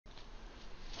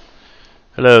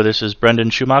Hello, this is Brendan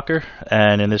Schumacher,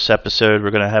 and in this episode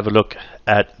we're going to have a look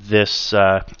at this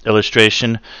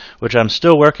illustration, which I'm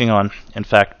still working on, in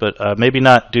fact, but maybe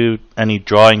not do any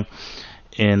drawing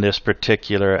in this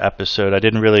particular episode. I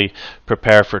didn't really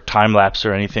prepare for time-lapse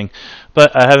or anything,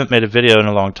 but I haven't made a video in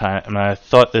a long time, and I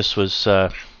thought this was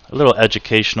a little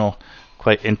educational,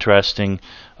 quite interesting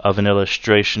of an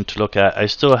illustration to look at. I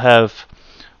still have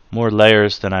more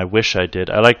layers than I wish I did.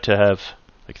 I like to have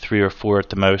like 3 or 4 at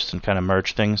the most and kind of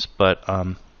merge things, but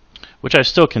which I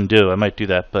still can do. I might do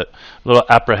that, but a little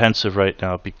apprehensive right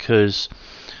now because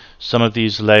some of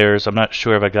these layers, I'm not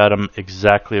sure if I got them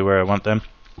exactly where I want them.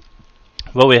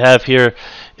 What we have here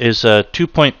is a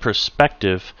 2-point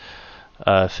perspective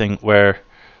thing where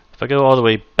if I go all the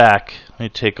way back, let me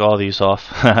take all these off.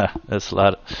 That's a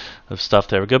lot of stuff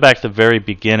there. We go back to the very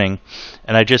beginning,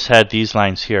 and I just had these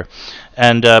lines here.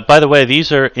 And by the way,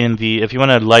 these are in the, if you want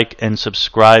to like and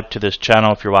subscribe to this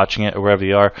channel if you're watching it or wherever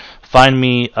you are, find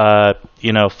me,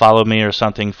 follow me or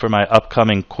something for my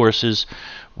upcoming courses,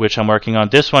 which I'm working on.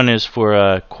 This one is for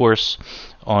a course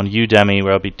on Udemy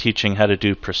where I'll be teaching how to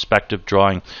do perspective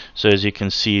drawing. So as you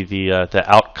can see, the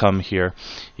outcome here,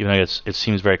 even though it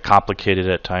seems very complicated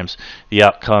at times, the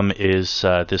outcome is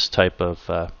this type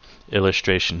of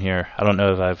illustration here. I don't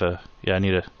know if I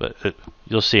need a, but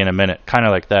you'll see in a minute, kind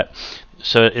of like that.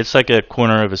 So it's like a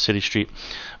corner of a city street,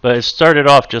 but it started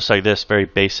off just like this, very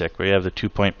basic, where you have the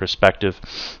 2-point perspective,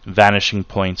 vanishing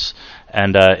points,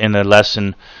 and in the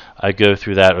lesson I go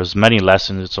through that. It was many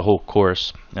lessons. It's a whole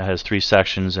course. It has 3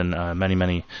 sections and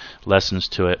many lessons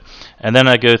to it. And then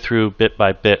I go through bit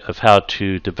by bit of how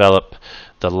to develop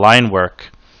the line work.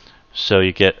 So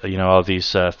you get all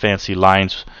these fancy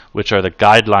lines, which are the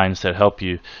guidelines that help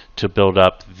you to build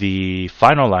up the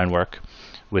final line work,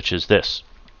 which is this.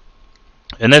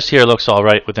 And this here looks all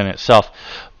right within itself,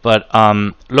 but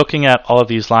looking at all of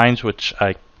these lines, which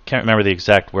I can't remember the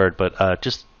exact word, but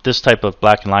just this type of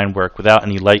black and line work without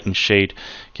any light and shade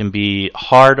can be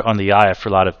hard on the eye for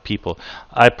a lot of people.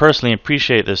 I personally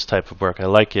appreciate this type of work. I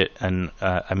like it, and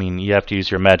I mean, you have to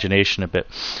use your imagination a bit.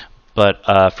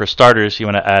 But for starters, you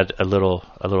want to add a little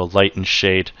light and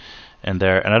shade in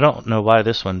there. And I don't know why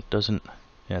this one doesn't.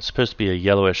 Yeah, it's supposed to be a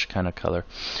yellowish kind of color,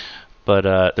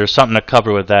 but there's something to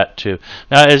cover with that too.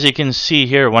 Now, as you can see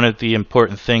here, one of the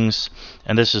important things,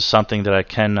 and this is something that I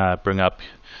can bring up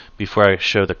before I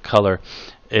show the color,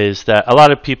 is that a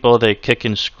lot of people, they kick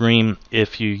and scream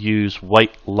if you use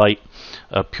white light,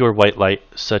 pure white light,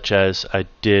 such as I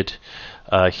did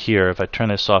here. If I turn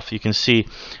this off, you can see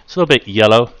it's a little bit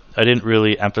yellow. I didn't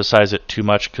really emphasize it too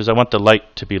much because I want the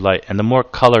light to be light, and the more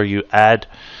color you add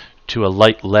to a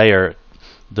light layer,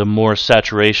 the more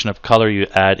saturation of color you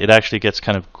add. It actually gets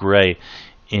kind of gray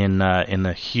in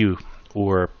the hue,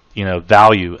 or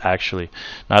value, actually,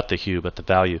 not the hue but the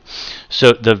value.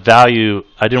 So the value,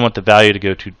 I didn't want the value to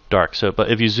go too dark. So,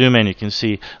 but if you zoom in, you can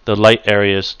see the light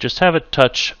areas just have a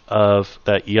touch of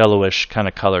that yellowish kind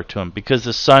of color to them, because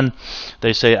the sun,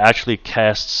 they say, actually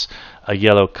casts a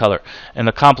yellow color, and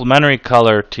the complementary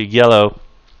color to yellow,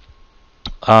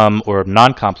 or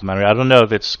non-complementary, I don't know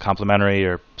if it's complementary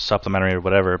or supplementary or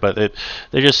whatever, but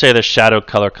they just say the shadow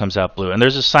color comes out blue, and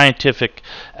there's a scientific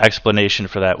explanation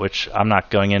for that, which I'm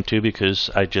not going into because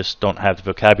I just don't have the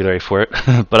vocabulary for it.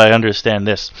 But I understand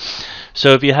this.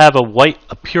 So if you have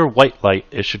a pure white light,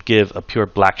 it should give a pure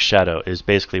black shadow, is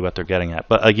basically what they're getting at.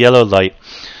 But a yellow light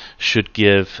should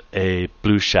give a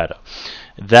blue shadow.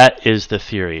 That is the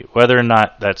theory. Whether or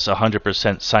not that's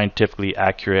 100% scientifically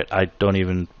accurate, I don't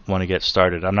even want to get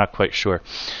started. I'm not quite sure.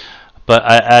 But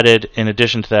I added, in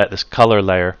addition to that, this color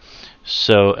layer.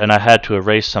 So, and I had to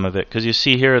erase some of it, because you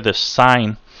see here the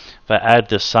sign. If I add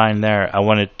this sign there, I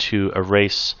wanted to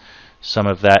erase some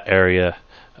of that area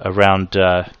around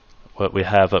what we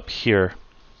have up here.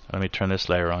 Let me turn this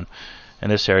layer on. In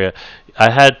this area, I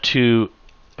had to,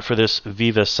 for this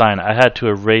Viva sign, I had to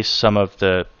erase some of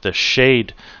the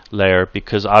shade layer,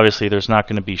 because obviously there's not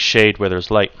going to be shade where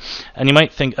there's light. And you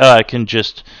might think, oh, I can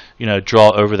just draw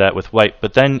over that with white,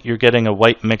 but then you're getting a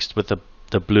white mixed with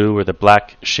the blue or the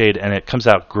black shade, and it comes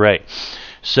out gray.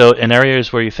 So in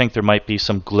areas where you think there might be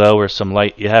some glow or some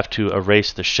light, you have to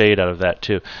erase the shade out of that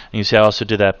too. And you see I also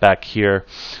did that back here,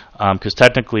 because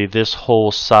technically this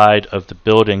whole side of the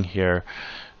building here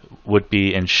would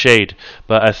be in shade,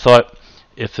 but I thought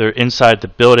if they're inside the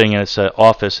building and it's an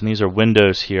office and these are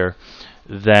windows here,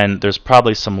 then there's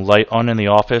probably some light on in the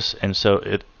office, and so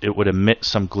it would emit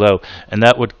some glow, and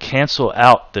that would cancel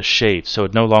out the shade, so it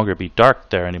would no longer be dark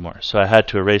there anymore. So I had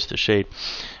to erase the shade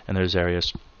in those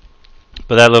areas.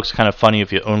 But that looks kind of funny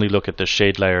if you only look at the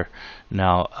shade layer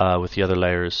now with the other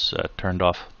layers turned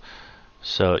off.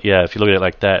 So yeah, if you look at it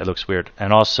like that, it looks weird.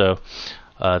 And also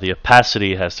the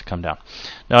opacity has to come down.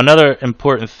 Now another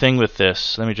important thing with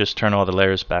this, let me just turn all the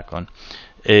layers back on,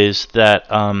 is that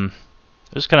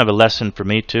this is kind of a lesson for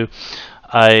me too.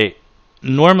 I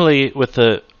normally, with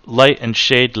the light and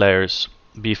shade layers,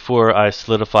 before I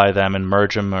solidify them and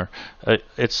merge them, or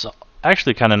it's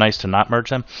actually kind of nice to not merge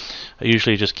them. I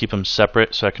usually just keep them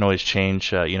separate so I can always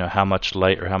change you know, how much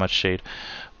light or how much shade.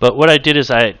 But what I did is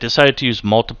I decided to use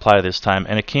multiply this time,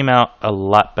 and it came out a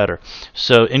lot better.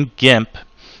 So in GIMP,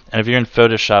 and if you're in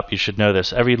Photoshop, you should know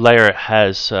this, every layer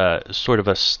has sort of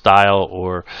a style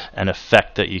or an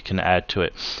effect that you can add to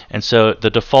it. And so the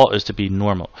default is to be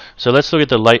normal. So let's look at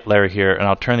the light layer here, and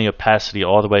I'll turn the opacity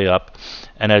all the way up.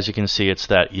 And as you can see, it's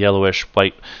that yellowish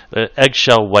white,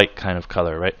 eggshell white kind of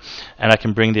color, right? And I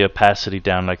can bring the opacity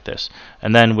down like this.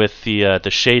 And then with the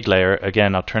shade layer,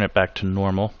 again, I'll turn it back to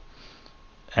normal.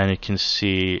 And you can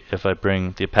see if I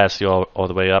bring the opacity all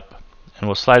the way up, and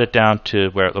we'll slide it down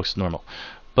to where it looks normal.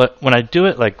 But when I do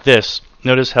it like this,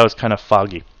 notice how it's kind of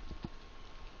foggy.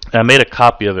 And I made a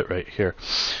copy of it right here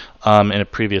in a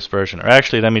previous version. Or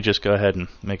actually, let me just go ahead and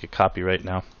make a copy right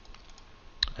now.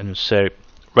 And say,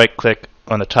 right click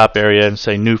on the top area and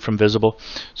say new from visible.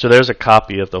 So there's a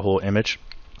copy of the whole image,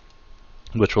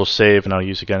 which we'll save and I'll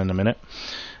use again in a minute.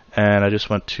 And I just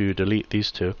want to delete these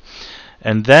two.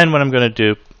 And then what I'm going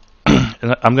to do,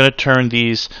 I'm going to turn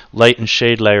these light and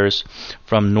shade layers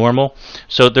from normal.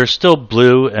 So they're still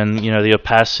blue, and you know, the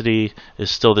opacity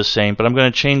is still the same, but I'm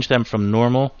going to change them from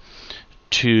normal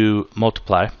to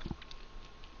multiply.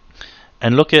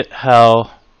 And look at how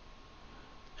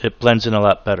it blends in a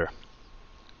lot better.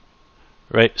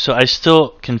 Right? So I still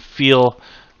can feel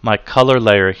my color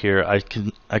layer here.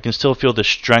 I can still feel the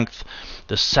strength,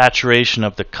 the saturation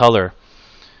of the color,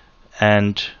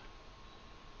 and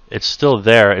it's still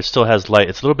there. It still has light.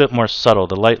 It's a little bit more subtle.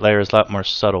 The light layer is a lot more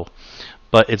subtle,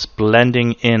 but it's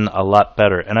blending in a lot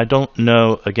better. And I don't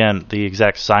know, again, the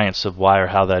exact science of why or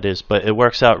how that is, but it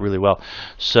works out really well.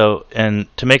 So, and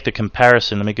to make the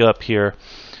comparison, let me go up here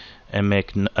and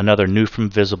make another new from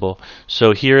visible.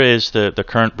 So here is the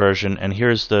current version, and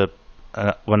here's the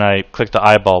when I click the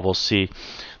eyeball, we'll see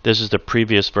this is the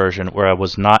previous version where I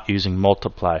was not using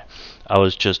multiply. I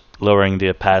was just lowering the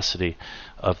opacity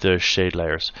of those shade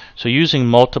layers. So using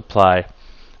multiply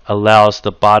allows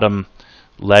the bottom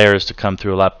layers to come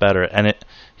through a lot better. And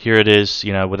here it is,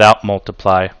 you know, without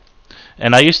multiply.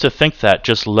 And I used to think that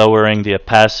just lowering the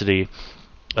opacity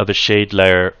of a shade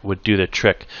layer would do the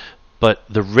trick, but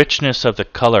the richness of the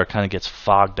color kind of gets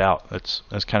fogged out. That's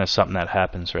kind of something that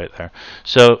happens right there.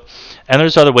 So, and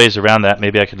there's other ways around that.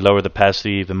 Maybe I could lower the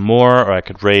opacity even more, or I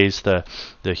could raise the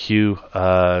hue,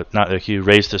 not the hue,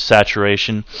 raise the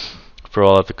saturation for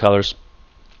all of the colors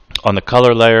on the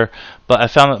color layer. But I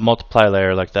found that multiply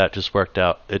layer like that just worked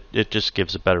out. It just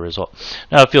gives a better result.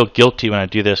 Now I feel guilty when I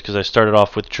do this because I started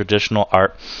off with traditional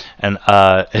art, and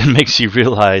it makes you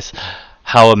realize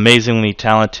how amazingly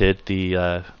talented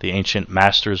the ancient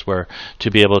masters were to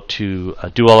be able to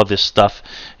do all of this stuff,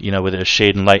 you know, with a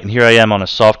shade and light. And here I am on a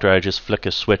software. I just flick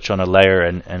a switch on a layer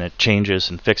and it changes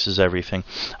and fixes everything.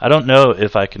 I don't know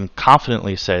if I can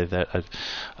confidently say that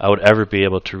I would ever be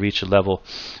able to reach a level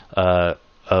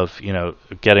of, you know,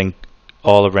 getting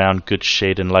all around good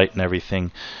shade and light and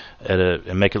everything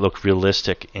and make it look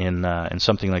realistic in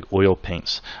something like oil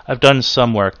paints. I've done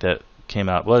some work that came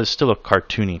out, well, it's still a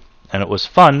cartoony. And it was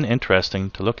fun,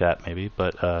 interesting to look at, maybe,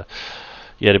 but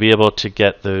yeah, to be able to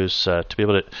get those, to be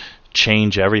able to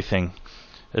change everything,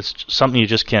 it's something you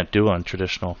just can't do on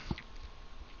traditional.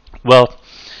 Well,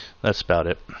 that's about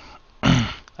it.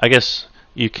 I guess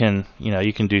you can, you know,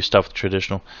 you can do stuff with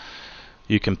traditional.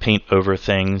 You can paint over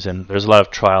things, and there's a lot of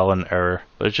trial and error,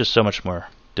 but it's just so much more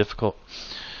difficult.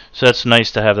 So that's nice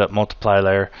to have that multiply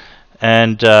layer,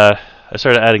 and I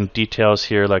started adding details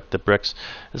here like the bricks.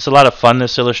 It's a lot of fun,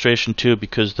 this illustration too,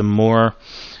 because the more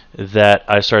that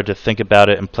I started to think about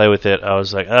it and play with it, I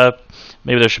was like,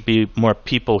 maybe there should be more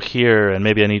people here, and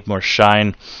maybe I need more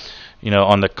shine, you know,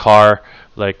 on the car.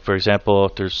 Like for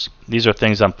example, these are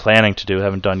things I'm planning to do,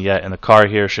 haven't done yet, and the car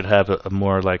here should have a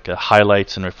more like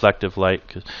highlights and reflective light,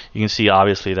 because you can see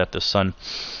obviously that the sun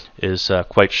is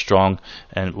quite strong,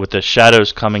 and with the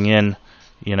shadows coming in,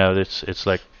 you know, it's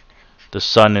like the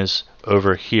sun is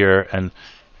over here, and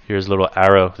here's a little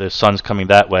arrow. The sun's coming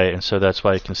that way, and so that's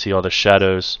why you can see all the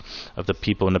shadows of the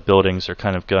people in the buildings are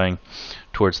kind of going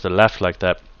towards the left like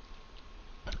that.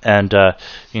 And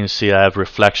you can see I have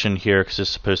reflection here because it's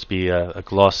supposed to be a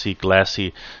glossy,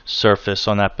 glassy surface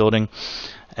on that building.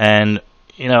 And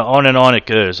you know, on and on it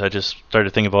goes. I just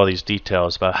started thinking of all these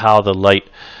details about how the light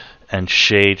and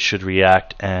shade should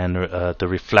react, and the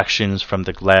reflections from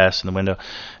the glass in the window.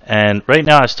 And right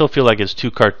now I still feel like it's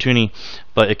too cartoony,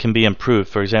 but it can be improved.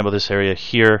 For example, this area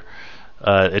here,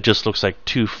 it just looks like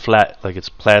too flat, like it's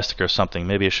plastic or something.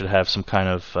 Maybe it should have some kind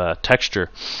of texture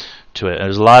to it. And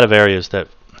there's a lot of areas that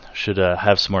should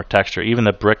have some more texture. Even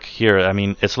the brick here, I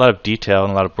mean, it's a lot of detail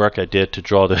and a lot of work I did to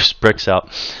draw those bricks out.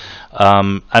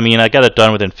 I mean, I got it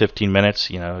done within 15 minutes,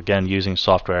 you know, again, using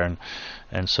software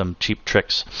and some cheap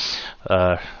tricks,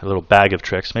 a little bag of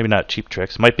tricks. Maybe not cheap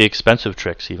tricks, might be expensive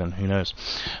tricks even, who knows.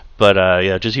 But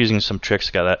yeah, just using some tricks,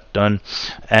 got that done.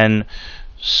 And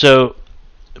so,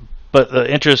 but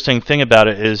the interesting thing about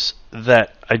it is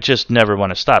that I just never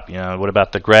want to stop. You know, what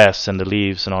about the grass and the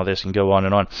leaves and all this, and go on.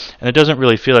 And it doesn't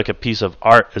really feel like a piece of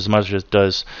art as much as it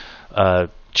does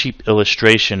cheap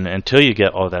illustration until you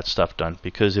get all that stuff done.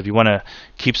 Because if you want to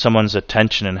keep someone's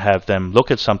attention and have them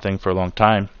look at something for a long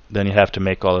time, then you have to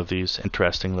make all of these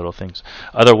interesting little things.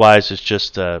 Otherwise, it's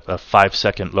just a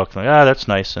 5-second look, like, ah, that's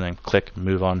nice, and then click,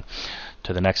 move on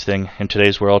to the next thing in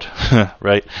today's world,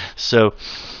 right? So,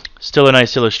 still a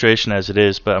nice illustration as it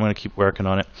is, but I'm going to keep working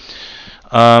on it.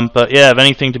 But yeah, if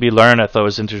anything to be learned, I thought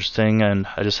was interesting, and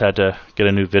I just had to get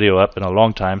a new video up in a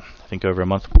long time, I think over a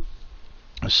month.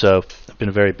 So I've been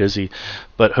very busy,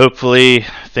 but hopefully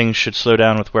things should slow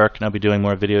down with work, and I'll be doing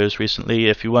more videos recently.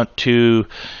 If you want to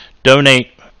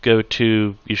donate, go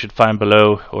to, you should find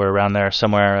below or around there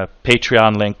somewhere, a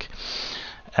Patreon link,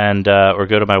 and or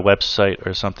go to my website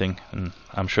or something, and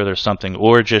I'm sure there's something,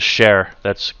 or just share.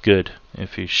 That's good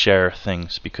if you share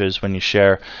things, because when you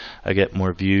share, I get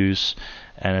more views,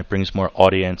 and it brings more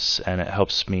audience, and it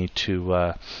helps me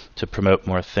to promote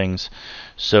more things.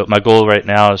 So my goal right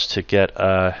now is to get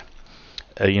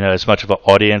you know, as much of an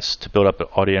audience, to build up an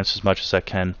audience as much as I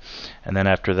can, and then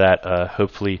after that,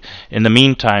 hopefully, in the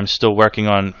meantime, still working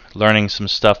on learning some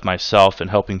stuff myself and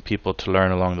helping people to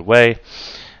learn along the way,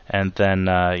 and then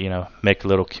you know, make a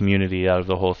little community out of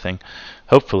the whole thing.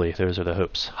 Hopefully, those are the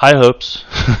hopes. High hopes.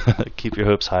 Keep your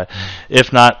hopes high.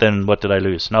 If not, then what did I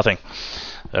lose? Nothing.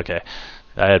 Okay.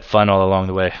 I had fun all along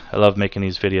the way. I love making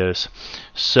these videos.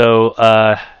 So,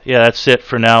 yeah, that's it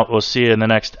for now. We'll see you in the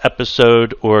next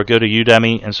episode, or go to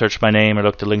Udemy and search my name, or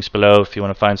look the links below if you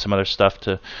want to find some other stuff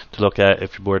to look at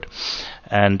if you're bored.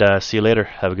 And see you later.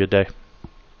 Have a good day.